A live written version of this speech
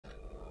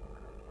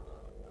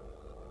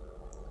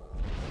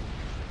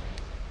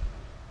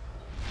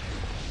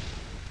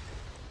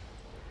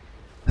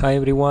Hi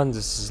everyone,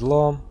 this is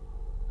Lo,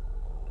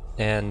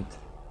 and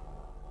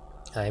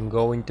I'm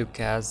going to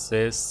cast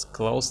this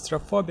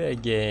Claustrophobia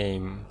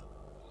game.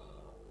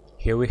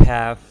 Here we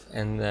have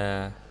in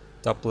the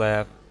top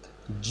left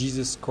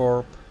Jesus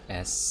Corp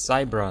as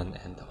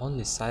Cybron, and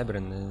only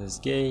Cybron in this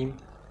game.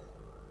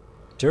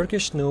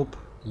 Turkish Noob,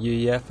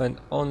 UEF and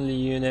only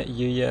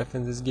UEF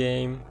in this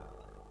game.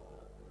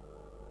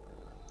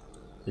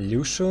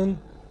 Lucian,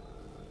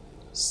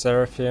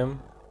 Seraphim,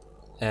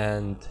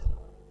 and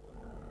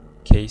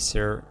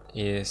Kaiser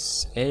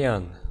is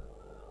Aeon.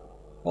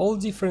 All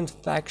different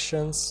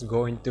factions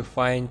going to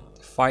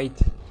fight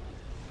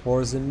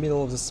for the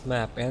middle of this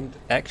map, and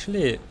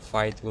actually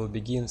fight will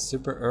begin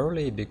super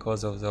early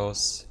because of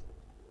those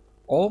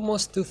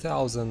almost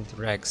 2000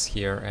 wrecks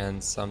here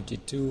and some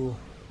T2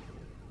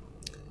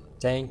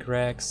 tank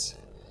wrecks.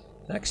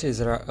 Actually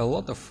there are a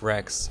lot of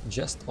wrecks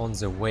just on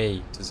the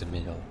way to the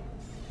middle.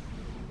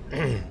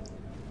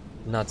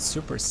 Not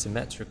super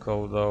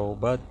symmetrical though,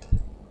 but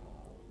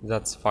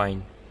that's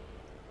fine.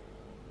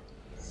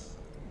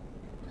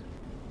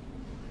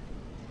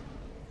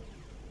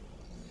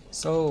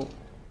 So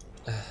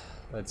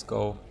let's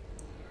go.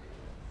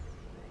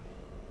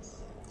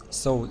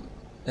 So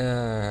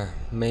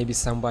maybe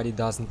somebody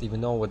doesn't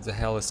even know what the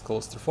hell is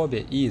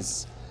claustrophobia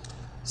is.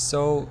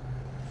 So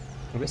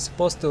we're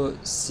supposed to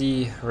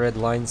see red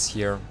lines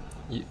here.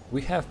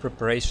 We have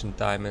preparation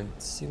time, and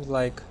it seems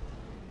like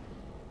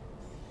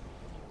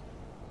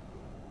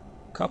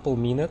a couple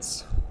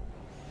minutes.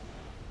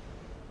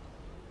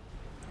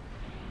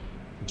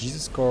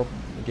 Jesus Corp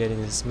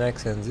getting this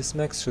max, and this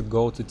max should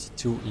go to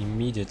T2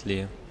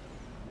 immediately.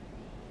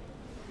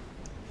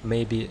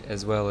 Maybe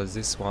as well as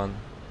this one.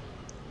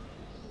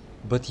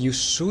 But you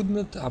should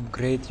not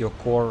upgrade your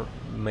core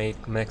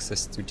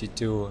maxes to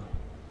T2.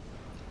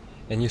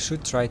 And you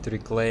should try to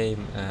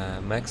reclaim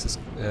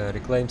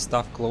reclaim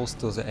stuff close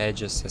to the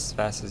edges as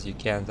fast as you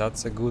can.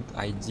 That's a good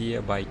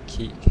idea by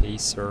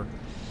Kaiser.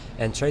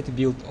 And try to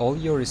build all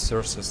your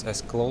resources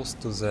as close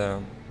to the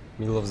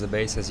middle of the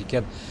base as you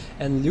can.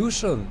 And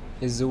Lucian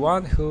is the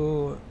one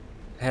who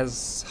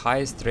has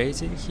highest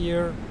rating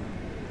here,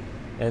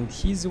 and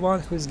he's the one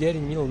who's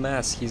getting middle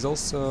mass. He's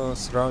also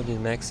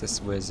surrounding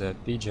maxes with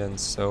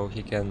pigeons, so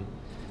he can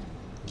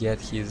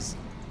get his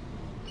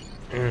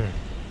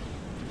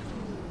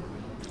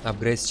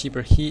upgrades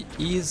cheaper. He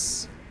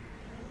is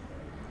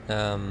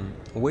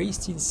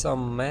wasting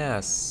some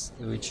mass,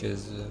 which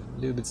is a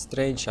little bit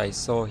strange. I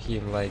saw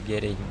him like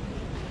getting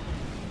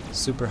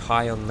super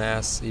high on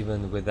mass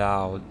even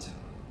without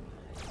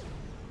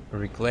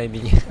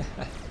reclaiming.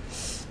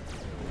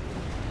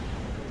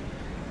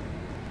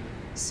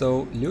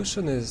 So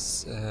Lucian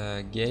is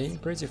getting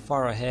pretty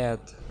far ahead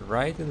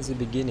right in the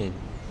beginning.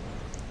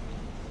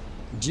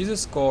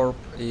 Jesus Corp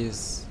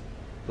is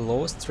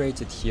lowest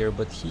rated here,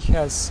 but he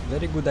has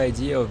very good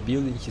idea of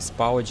building his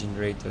power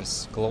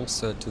generators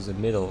closer to the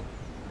middle.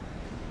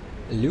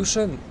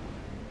 Lucian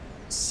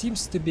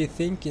seems to be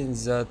thinking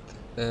that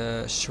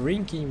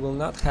shrinking will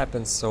not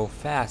happen so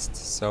fast,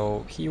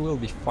 so he will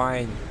be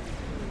fine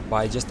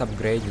by just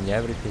upgrading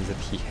everything that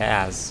he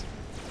has.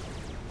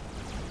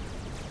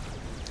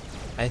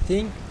 I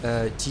think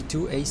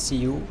T2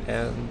 ACU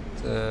and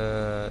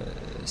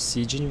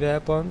sieging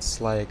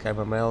weapons like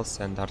MMLs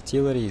and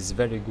artillery is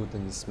very good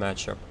in this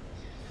matchup.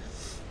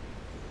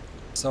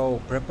 So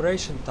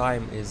preparation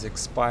time is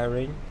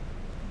expiring.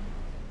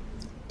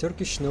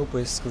 Turkish Noob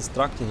is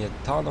constructing a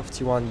ton of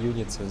T1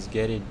 units and is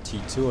getting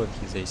T2 on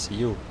his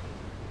ACU.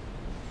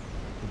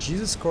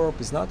 Jesus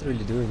Corp is not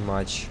really doing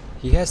much.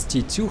 He has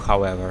T2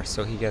 however,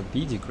 so he can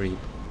PD creep.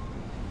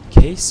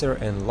 Kaiser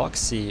and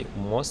Loxy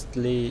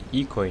mostly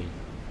ecoing.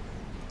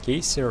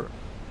 Kaiser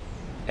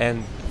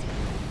getting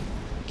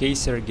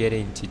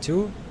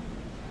T2,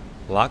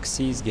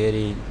 Loxy is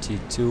getting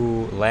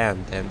T2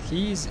 land, and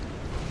he's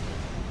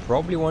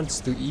probably wants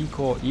to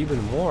eco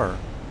even more.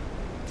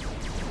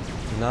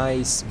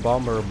 Nice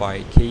bomber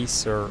by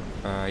Kaiser.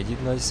 I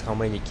didn't notice how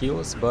many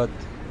kills, but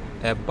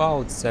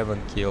about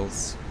 7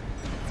 kills.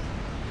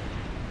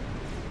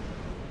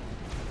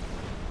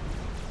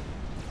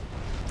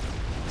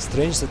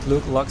 Strange that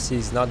Loxy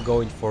is not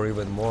going for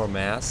even more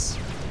mass.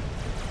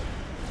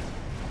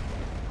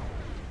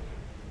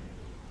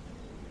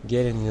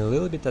 Getting a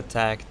little bit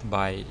attacked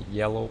by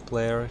yellow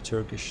player,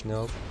 Turkish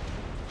Noob.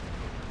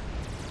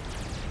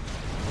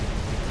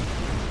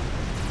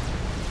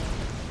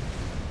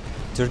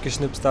 Turkish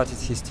Noob started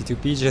his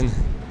T2 pigeon.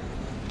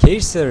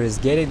 Kaiser is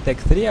getting Tech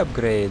 3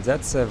 upgrade.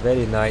 That's a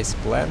very nice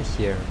plan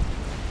here.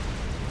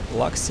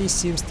 Loxy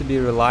seems to be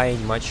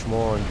relying much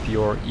more on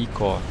pure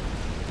eco.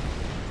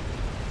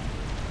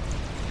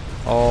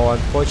 Oh,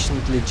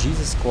 unfortunately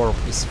Jesus Corp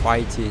is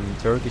fighting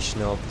Turkish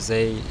Noob.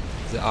 They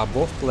are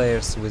both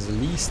players with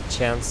least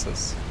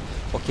chances.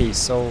 Okay,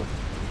 so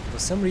for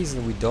some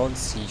reason we don't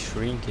see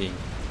shrinking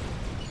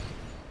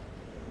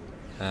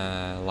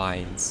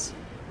lines.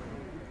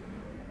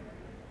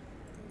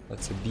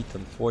 That's a bit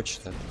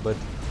unfortunate, but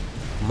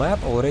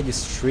map already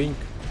shrink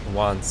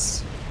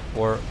once,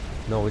 or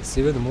no, it's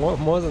even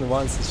more than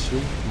once. It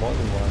shrink more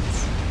than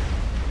once.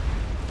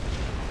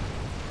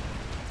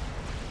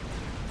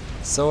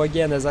 So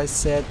again, as I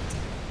said,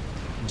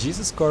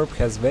 Jesus Corp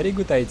has very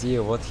good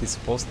idea what he's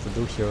supposed to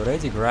do. He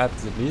already grabbed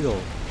the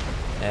middle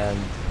and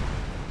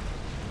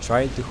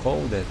tried to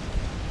hold it.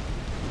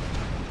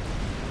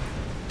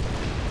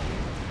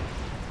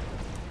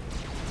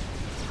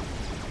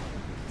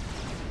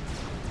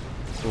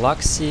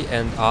 Luxy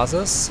and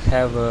others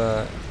have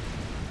a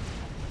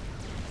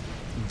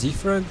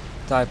different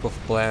type of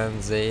plan.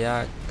 They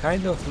are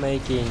kind of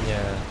making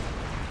a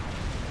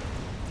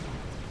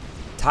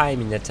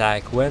timing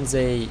attack. When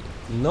they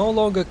no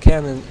longer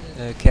can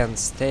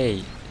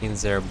stay in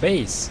their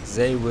base,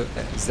 they will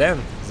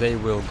then they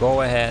will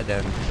go ahead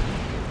and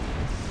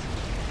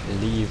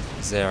leave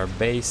their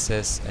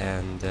bases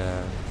and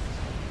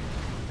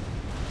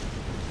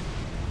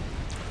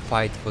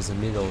fight for the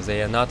middle.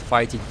 They are not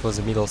fighting for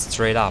the middle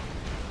straight up.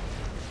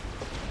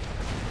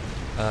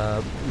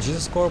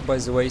 Jesus Corp, by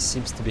the way,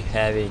 seems to be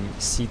having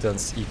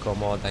Seaton's eco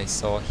mod. I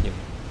saw him,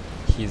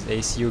 his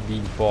ACU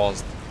being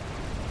paused.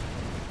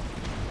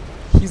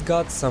 He's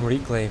got some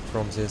reclaim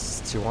from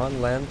this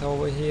T1 land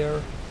over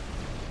here.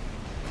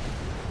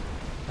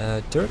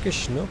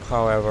 Turkish noob,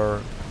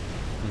 however,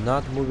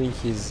 not moving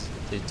his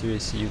T2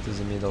 ACU to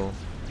the middle.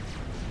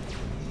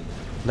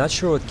 Not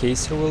sure what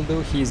Kaiser will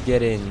do. He's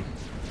getting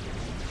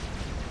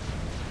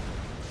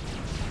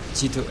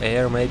T2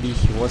 air. Maybe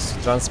he wants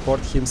to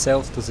transport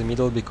himself to the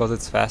middle because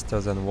it's faster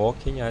than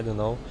walking, I don't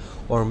know.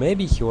 Or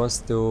maybe he wants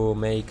to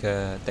make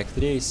a Tech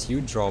 3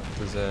 ACU drop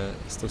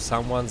to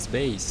someone's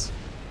base.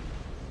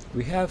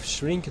 We have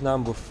shrink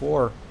number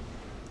 4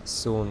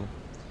 soon.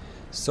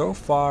 So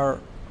far,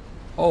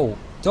 oh,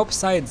 top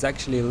side is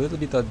actually a little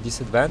bit at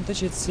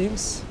disadvantage, it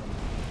seems.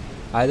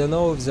 I don't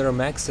know if their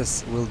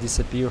maxes will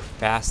disappear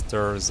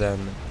faster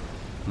than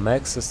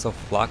maxes of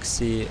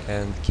Luxy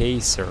and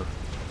Kaiser.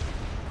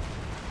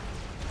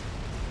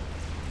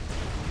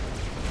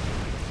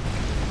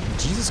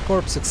 Jesus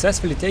Corp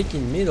successfully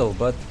taking middle,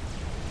 but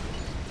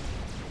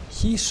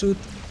he should,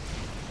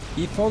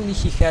 if only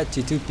he had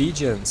T2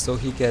 Pigeon, so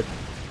he could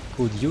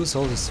use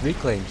all this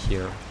reclaim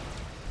here.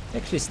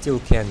 Actually still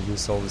can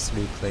use all this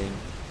reclaim.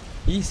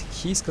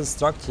 He's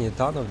constructing a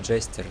ton of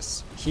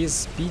jesters.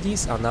 His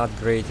PDs are not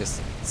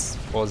greatest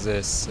for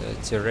this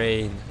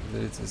terrain.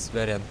 It is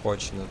very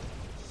unfortunate.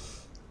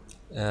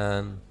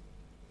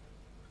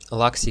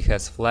 Luxy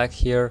has flag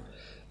here.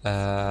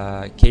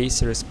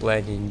 Kaiser is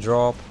planning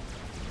drop.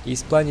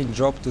 He's planning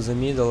drop to the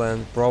middle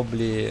and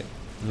probably...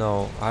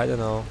 no, I don't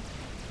know.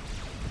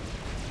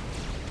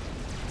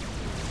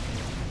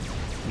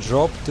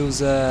 Drop to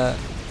the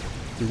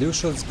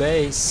Lucian's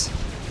base.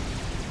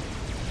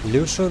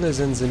 Lucian is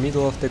in the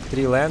middle of Tech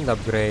 3 land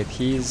upgrade.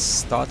 He's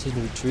starting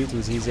retreat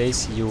with his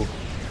ACU.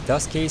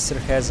 Does Kaiser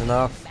has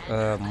enough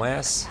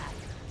mass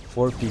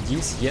for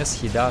PDs? Yes,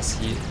 he does.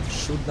 He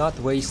should not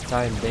waste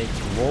time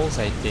making walls,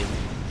 I think.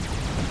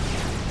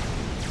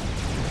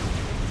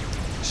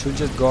 Should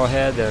just go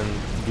ahead and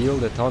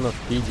build a ton of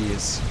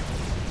PDs.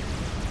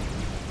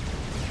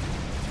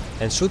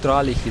 And should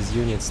rally his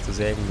units to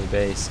the enemy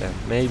base and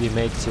maybe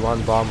make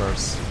T1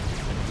 bombers.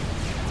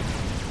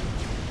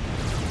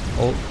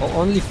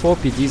 Only 4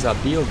 PDs are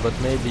built, but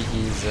maybe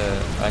he's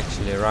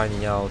actually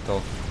running out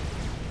of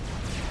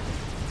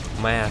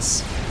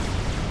mass.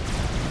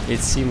 It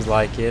seems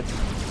like it.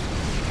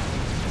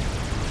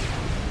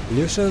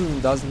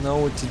 Lucian doesn't know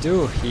what to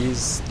do.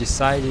 He's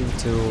deciding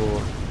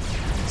to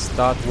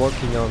start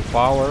working on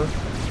power.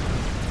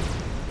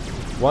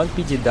 One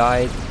PD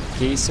died.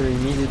 Kaiser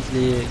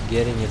immediately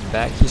getting it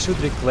back. He should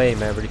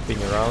reclaim everything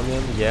around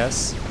him,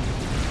 yes.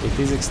 It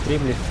is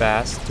extremely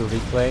fast to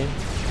reclaim.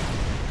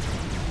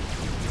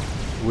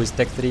 With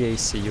Tech 3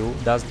 ACU,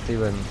 doesn't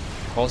even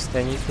cost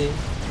anything.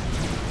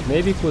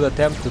 Maybe could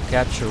attempt to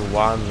capture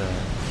one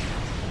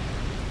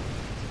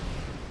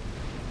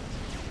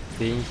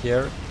thing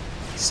here.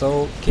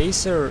 So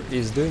Kaiser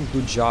is doing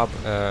good job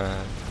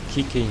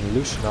kicking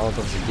Lucian out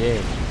of the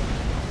game.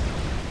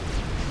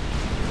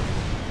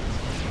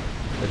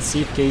 Let's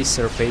see if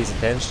Kaiser pays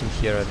attention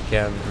here and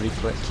can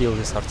kill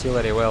this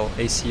artillery. Well,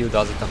 ACU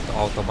does it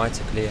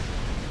automatically.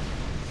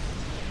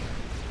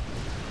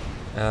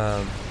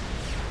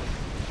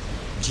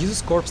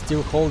 Jesus Corp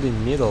still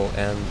holding middle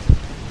and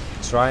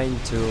trying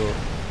to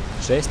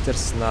Jester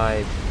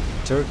snipe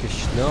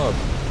Turkish Noob.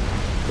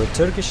 But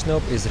Turkish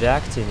Noob is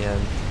reacting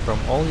and from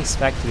all his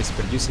factories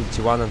producing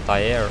T1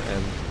 anti-air,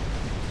 and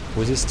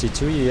with this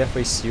T2 UF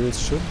ACU it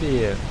should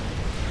be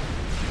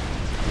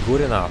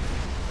good enough.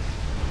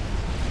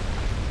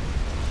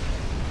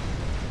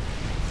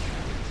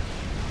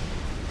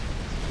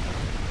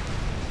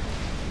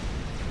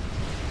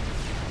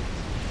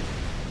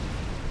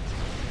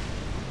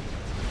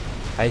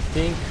 I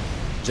think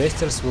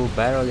Jesters will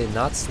barely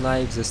not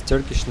snipe this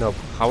Turkish Noob.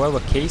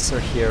 However, Kaiser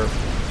here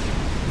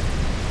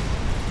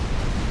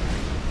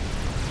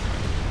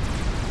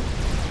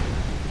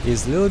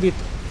is a little bit...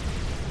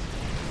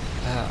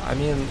 I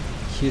mean,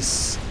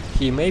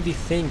 he maybe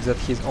thinks that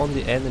his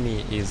only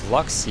enemy is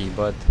Luxy,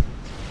 but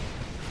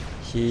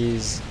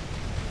he's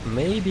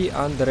maybe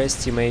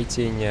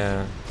underestimating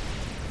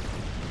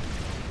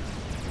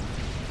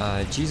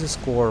Jesus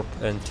Corp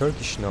and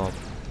Turkish Nob,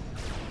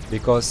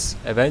 because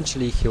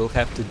eventually he will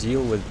have to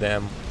deal with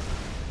them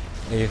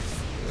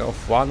if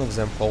one of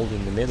them hold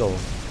in the middle.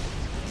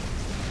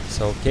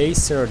 So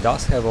Kaiser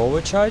does have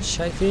overcharge,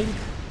 I think.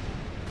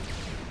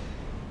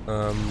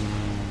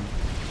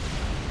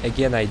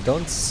 Again, I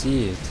don't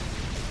see it.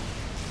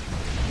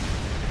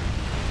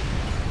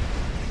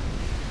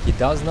 He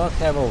does not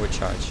have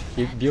overcharge.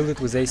 He built it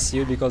with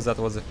ACU because that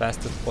was the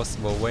fastest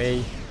possible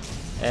way.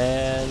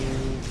 And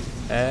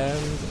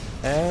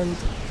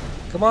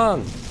come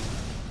on!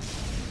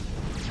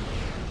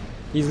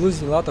 He's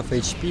losing a lot of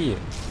HP.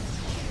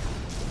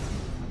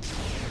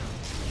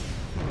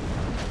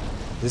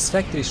 This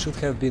factory should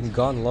have been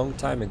gone a long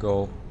time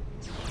ago.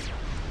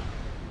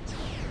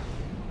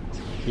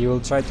 He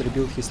will try to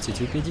rebuild his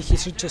T2 PD. He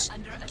should just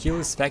kill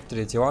his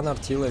factory. T1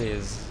 artillery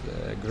is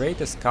the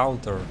greatest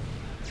counter.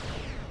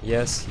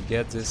 Yes, he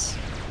gets this.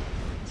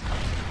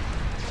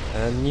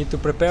 And need to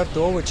prepare to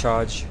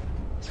overcharge,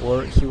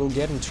 or he will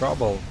get in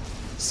trouble.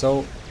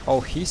 So, oh,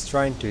 he's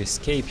trying to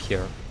escape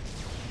here.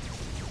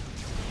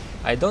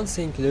 I don't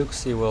think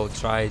Luxi will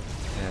try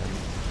and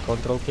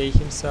control K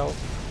himself.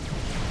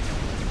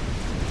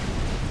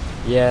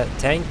 Yeah,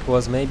 tank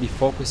was maybe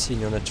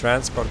focusing on a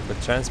transport, but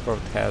transport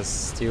has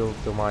still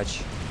too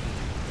much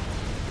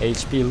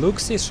HP.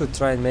 Luxi should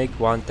try and make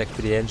one Tech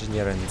 3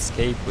 engineer and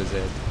escape with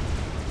it.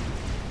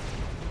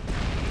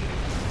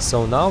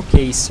 So now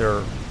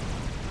Kaiser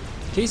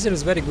is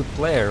a very good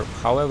player,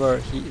 however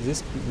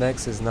this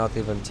max is not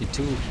even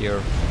T2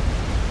 here.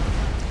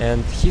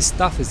 And his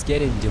stuff is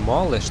getting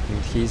demolished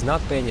and he's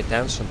not paying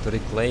attention to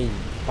reclaim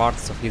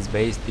parts of his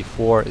base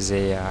before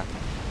they are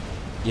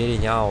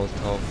getting out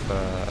of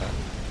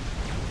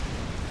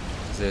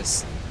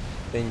this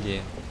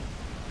thingy.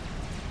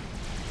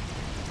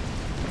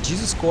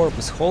 Jesus Corp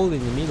is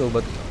holding in the middle,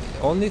 but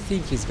the only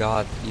thing he's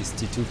got is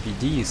T2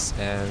 PDs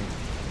and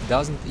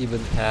doesn't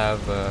even have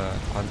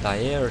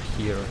anti-air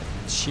here,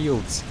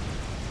 shields.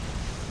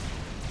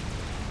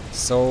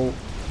 So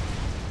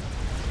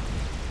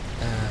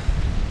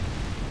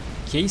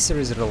Kaiser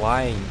is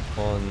relying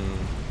on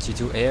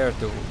T2 air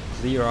to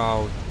clear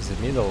out the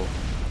middle.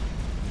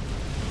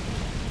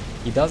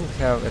 He doesn't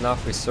have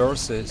enough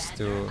resources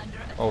to...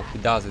 Oh, he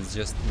does, it's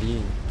just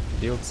being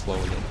built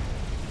slowly.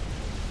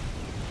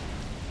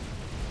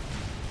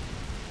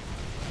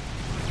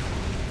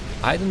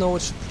 I don't know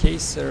what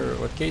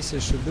Kaiser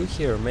should do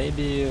here.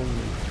 Maybe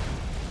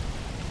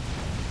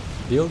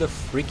build a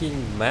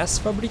freaking mass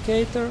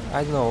fabricator?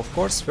 I don't know. Of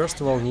course,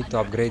 first of all, need to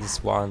upgrade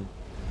this one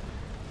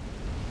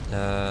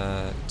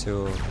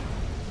to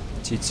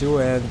T2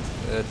 and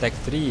Tech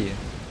 3,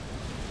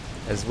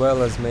 as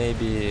well as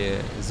maybe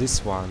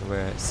this one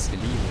where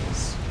Celine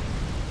is.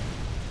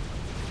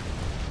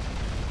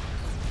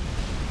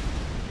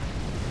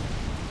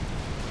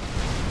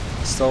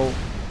 So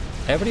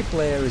every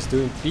player is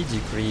doing PG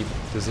creep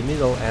to the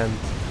middle, and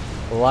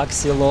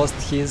Luxi lost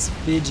his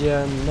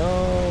pigeon.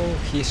 No,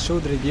 he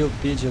should rebuild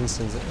pigeons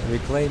and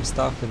reclaim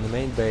stuff in the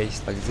main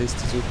base like this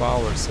to 2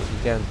 power, so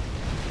he can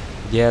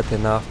get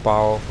enough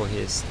power for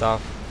his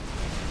stuff.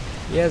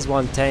 He has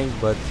one tank,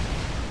 but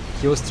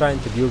he was trying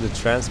to build a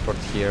transport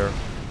here,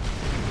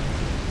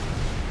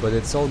 but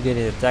it's all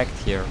getting attacked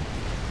here.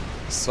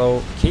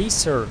 So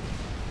Kaiser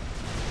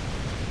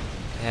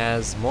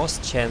has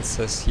most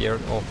chances here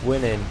of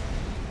winning.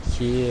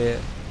 He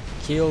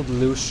killed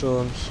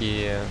Lucian,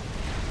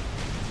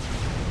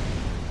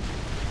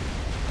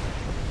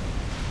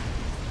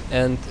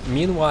 and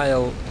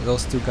meanwhile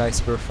those two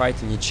guys were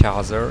fighting each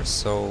other,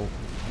 so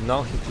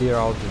now he cleared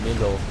out the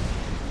middle.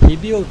 He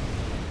built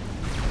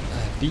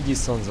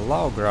PDs on the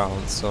low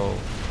ground, so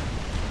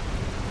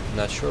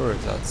not sure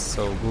if that's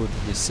so good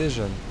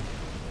decision.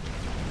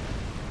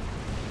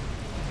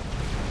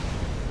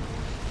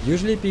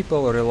 Usually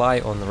people rely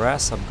on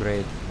RAS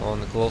upgrade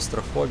on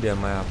Claustrophobia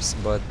maps,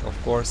 but of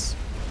course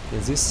in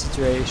this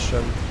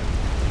situation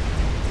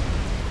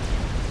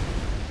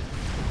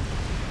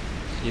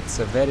it's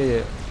a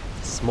very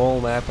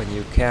small map and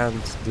you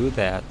can't do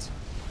that.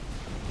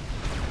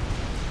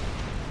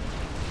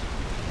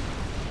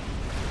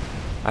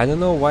 I don't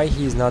know why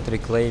he's not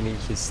reclaiming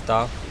his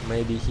stuff.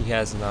 Maybe he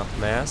has enough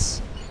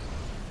mass.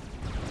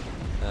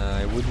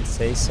 I wouldn't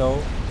say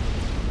so.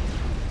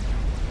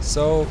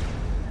 So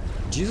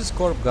Jesus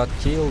Corp got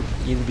killed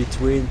in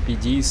between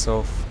PDs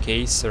of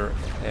Kaiser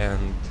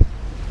and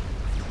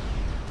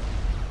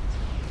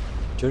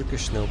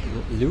Turkish Noob.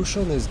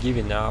 Lucian is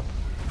giving up.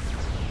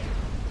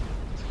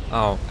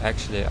 Oh,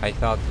 actually I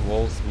thought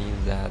walls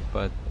means that,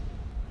 but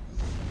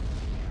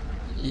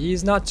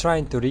he's not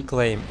trying to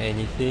reclaim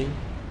anything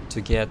to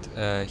get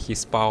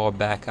his power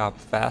back up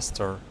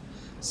faster.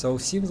 So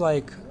seems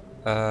like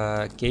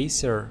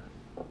Kaiser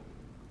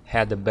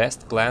had the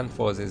best plan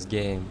for this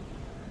game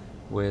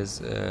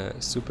with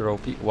super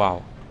OP.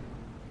 Wow,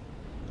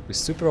 with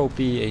super OP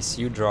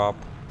ACU drop,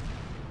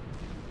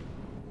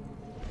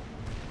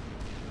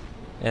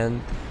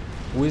 and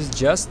with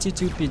just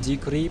T2 PD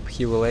creep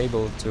he will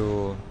able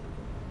to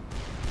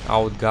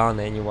outgun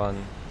anyone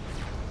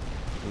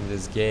in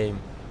this game.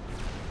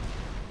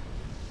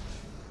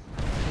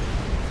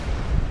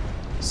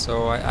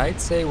 So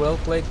I'd say well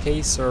played,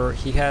 Kaiser.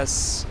 He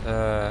has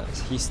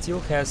he still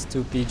has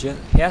 2 pigeons.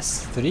 He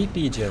has 3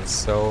 pigeons,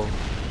 so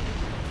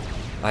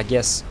I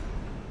guess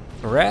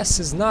Res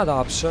is not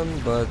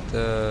option, but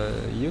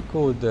you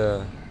could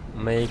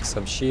make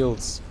some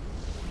shields.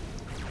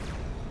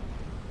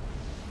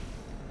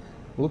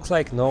 Looks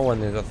like no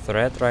one is a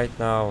threat right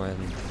now,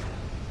 and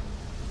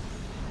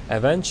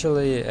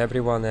eventually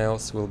everyone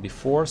else will be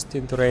forced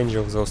into range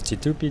of those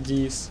T2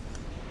 PDs,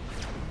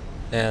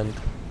 and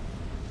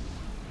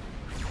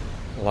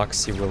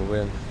Luxy will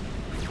win.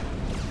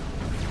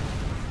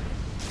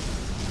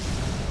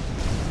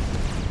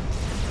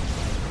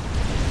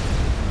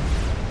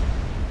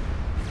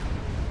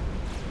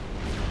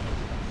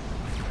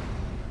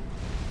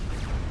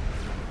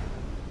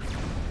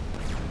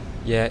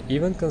 Yeah,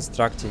 even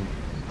constructing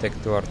Tech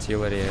 2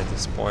 artillery at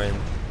this point.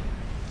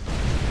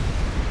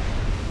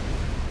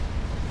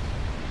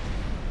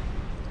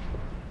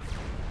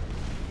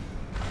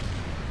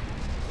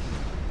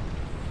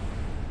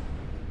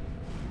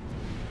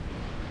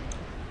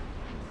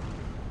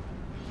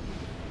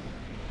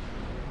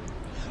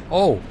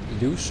 Oh,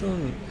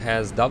 Lucian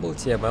has double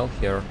TML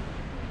here.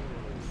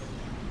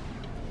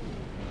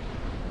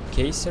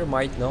 Kaiser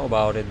might know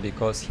about it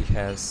because he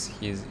has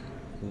his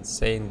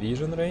insane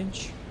vision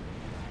range.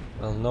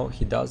 Well, no,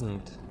 he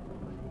doesn't.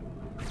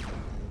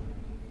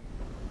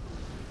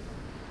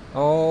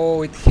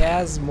 Oh, it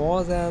has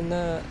more than...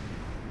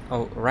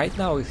 oh, right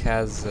now it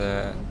has...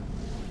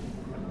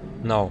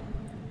 no,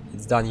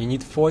 it's done. You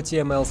need 40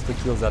 mls to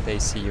kill that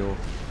ACU.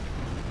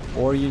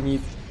 Or you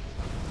need...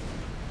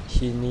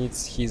 he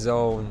needs his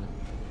own...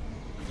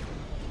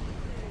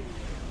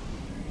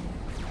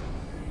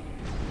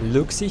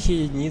 Luxy,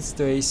 he needs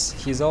to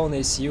his own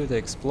ACU to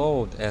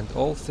explode and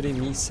all 3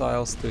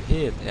 missiles to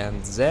hit,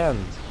 and then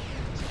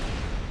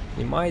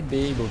he might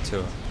be able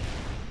to.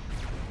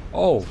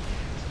 Oh!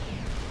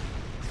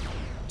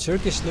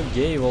 Turkish noob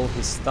gave all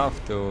his stuff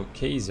to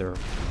Kaiser.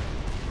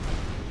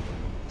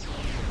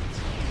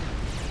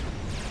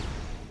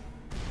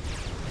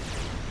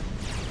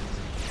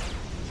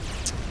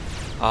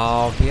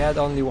 Oh, he had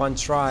only 1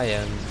 try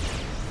and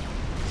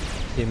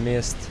he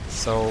missed,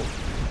 so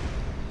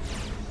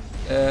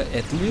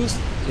at least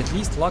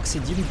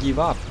Luxy didn't give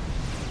up,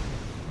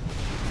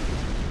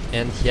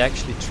 and he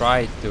actually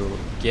tried to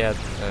get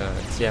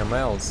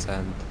TMLs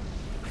and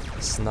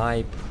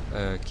snipe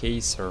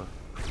Kaiser.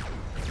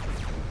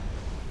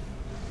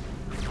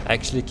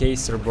 Actually,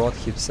 Kaiser brought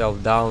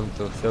himself down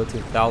to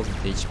 13,000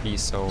 HP,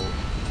 so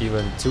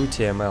even 2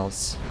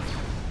 TMLs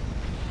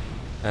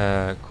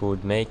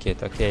could make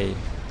it. Okay,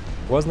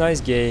 it was a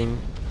nice game.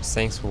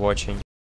 Thanks for watching.